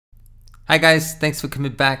Hi guys, thanks for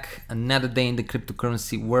coming back. Another day in the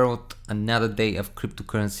cryptocurrency world, another day of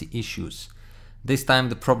cryptocurrency issues. This time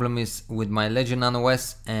the problem is with my Ledger Nano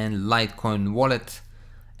OS and Litecoin wallet,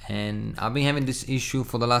 and I've been having this issue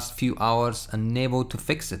for the last few hours, unable to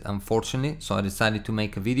fix it unfortunately, so I decided to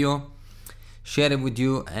make a video, share it with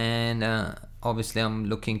you, and obviously I'm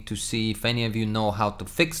looking to see if any of you know how to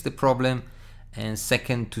fix the problem, and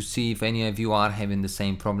second, to see if any of you are having the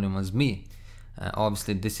same problem as me.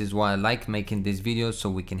 Obviously this is why I like making these videos, so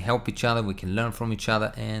we can help each other, we can learn from each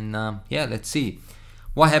other, and yeah, let's see.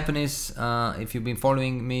 What happened is, if you've been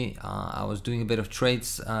following me, I was doing a bit of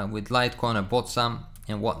trades with Litecoin. I bought some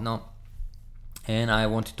and whatnot, and I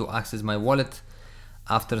wanted to access my wallet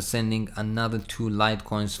after sending another 2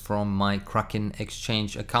 Litecoins from my Kraken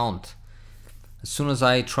exchange account. As soon as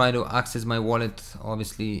I try to access my wallet,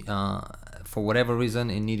 obviously for whatever reason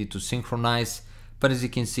it needed to synchronize. But as you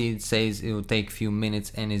can see, it says it will take a few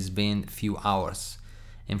minutes, and it's been a few hours.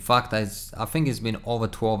 In fact, I think it's been over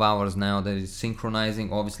 12 hours now that it's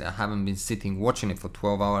synchronizing. Obviously, I haven't been sitting watching it for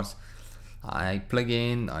 12 hours. I plug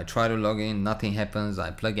in, I try to log in, nothing happens.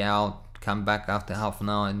 I plug out, come back after half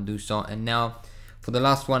an hour and do so. And now, for the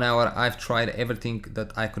last 1 hour, I've tried everything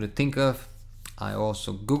that I could think of. I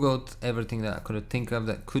also Googled everything that I could think of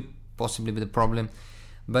that could possibly be the problem,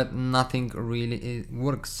 but nothing really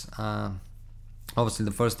works. Obviously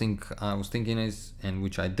the first thing I was thinking is, and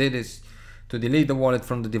which I did, is to delete the wallet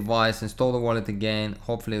from the device, install the wallet again,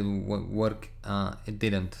 hopefully it will work. It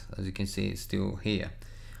didn't, as you can see, it's still here.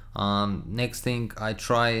 Next thing I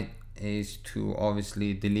tried is to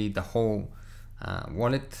obviously delete the whole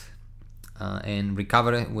wallet and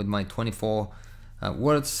recover it with my 24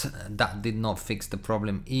 words. That did not fix the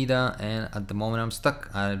problem either, and at the moment I'm stuck.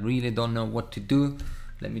 I really don't know what to do.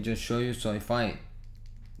 Let me just show you. So if I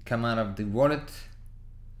come out of the wallet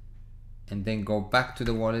and then go back to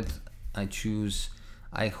the wallet, I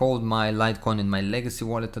hold my Litecoin in my legacy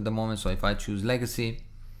wallet at the moment. So if I choose legacy,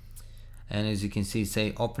 and as you can see,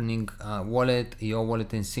 say opening wallet, your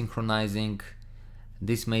wallet is synchronizing.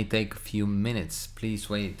 This may take a few minutes, please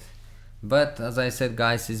wait. But as I said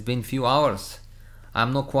guys, it's been a few hours.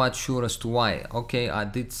 I'm not quite sure as to why. Okay, I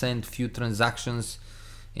did send few transactions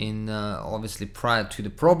in obviously prior to the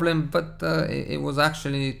problem, but it was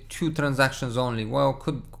actually 2 transactions only. Well,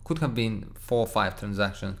 could have been 4 or 5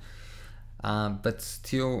 transactions, but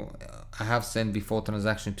still I have sent before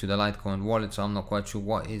transaction to the Litecoin wallet, so I'm not quite sure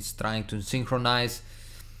what it's trying to synchronize.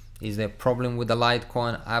 Is there a problem with the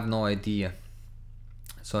Litecoin? I have no idea.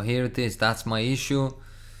 So here it is, that's my issue.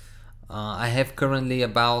 I have currently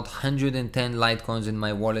about 110 Litecoins in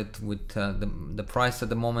my wallet with the price at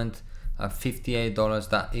the moment $58.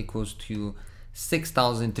 That equals to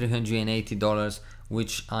 $6,380,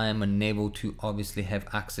 which I am unable to obviously have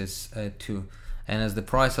access to. And as the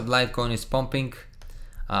price of Litecoin is pumping,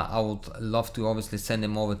 I would love to obviously send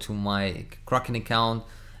them over to my Kraken account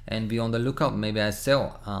and be on the lookout. Maybe I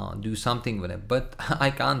sell, do something with it, but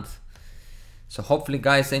I can't. So hopefully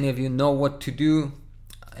guys, any of you know what to do.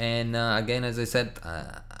 And again, as I said,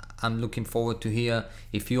 I'm looking forward to hear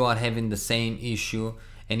if you are having the same issue.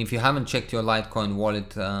 And if you haven't checked your Litecoin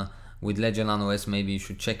wallet with Ledger Nano OS, maybe you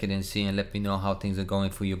should check it and see, and let me know how things are going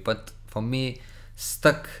for you. But for me,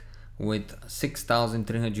 stuck with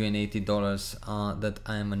 $6,380 that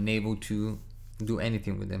I am unable to do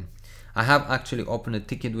anything with them. I have actually opened a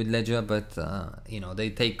ticket with Ledger, but you know, they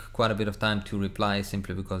take quite a bit of time to reply,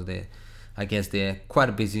 simply because I guess they're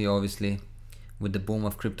quite busy obviously with the boom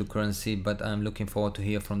of cryptocurrency. But I'm looking forward to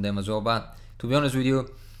hear from them as well. But to be honest with you,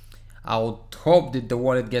 I would hope that the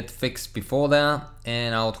wallet get fixed before that,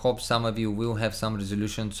 and I would hope some of you will have some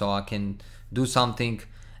resolution so I can do something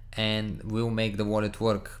and will make the wallet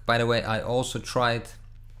work. By the way, I also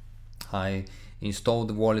I installed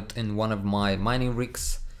the wallet in one of my mining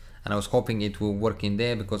rigs, and I was hoping it will work in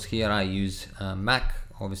there, because here I use Mac,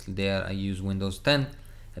 obviously there I use Windows 10,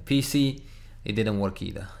 a PC. It didn't work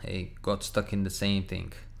either, it got stuck in the same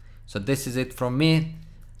thing. So this is it from me.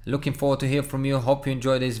 Looking forward to hear from you. Hope you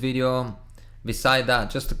enjoyed this video. Beside that,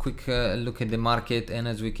 just a quick look at the market, and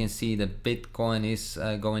as we can see, the Bitcoin is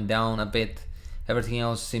going down a bit. Everything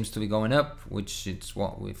else seems to be going up, which is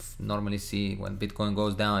what we normally see. When Bitcoin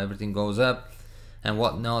goes down, everything goes up and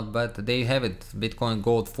whatnot. But there you have it. Bitcoin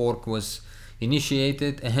gold fork was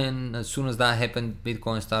initiated, and as soon as that happened,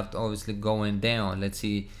 Bitcoin started obviously going down. Let's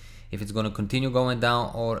see if it's going to continue going down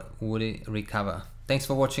or will it recover. Thanks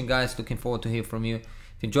for watching guys, looking forward to hear from you.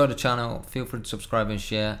 If you enjoyed the channel, feel free to subscribe and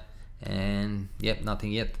share. And yep,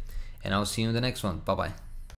 nothing yet, and I'll see you in the next one. Bye bye.